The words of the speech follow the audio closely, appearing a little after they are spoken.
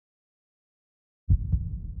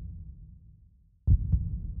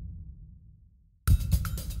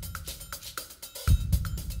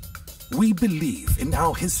We believe in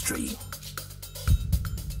our history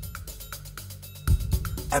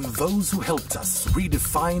and those who helped us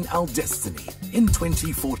redefine our destiny in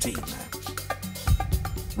 2014.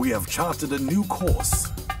 We have charted a new course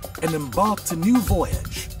and embarked a new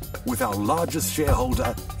voyage with our largest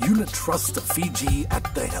shareholder, Unit Trust of Fiji,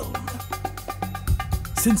 at the helm.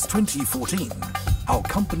 Since 2014, our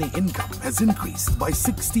company income has increased by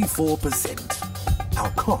 64%.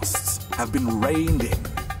 Our costs have been reined in,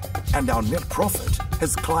 and our net profit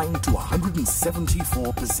has climbed to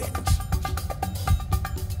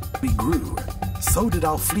 174%. We grew, so did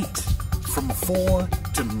our fleet, from 4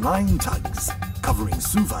 to 9 tugs, covering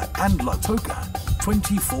Suva and Lautoka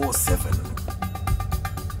 24/7.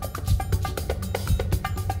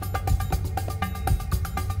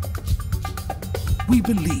 We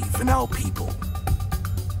believe in our people.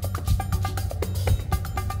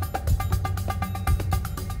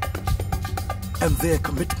 And their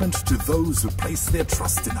commitment to those who place their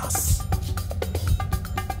trust in us.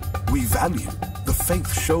 We value the faith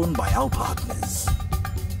shown by our partners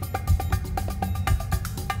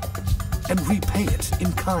and repay it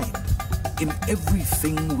in kind in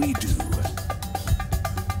everything we do.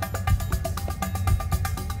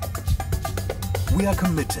 We are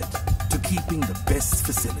committed to keeping the best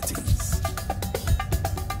facilities,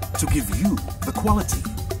 to give you the quality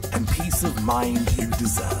and peace of mind you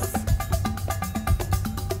deserve.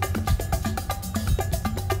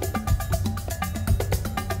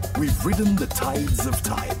 We've ridden the tides of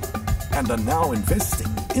time and are now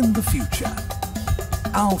investing in the future,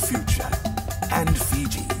 our future and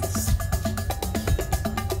Fiji's.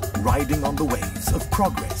 Riding on the waves of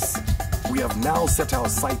progress, we have now set our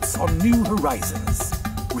sights on new horizons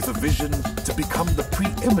with a vision to become the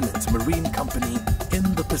preeminent marine company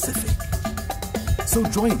in the Pacific. So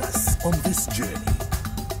join us on this journey,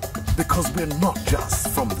 because we're not just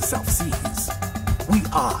from the South Seas, we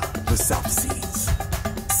are the South Seas.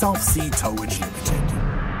 South Sea Towage Limited.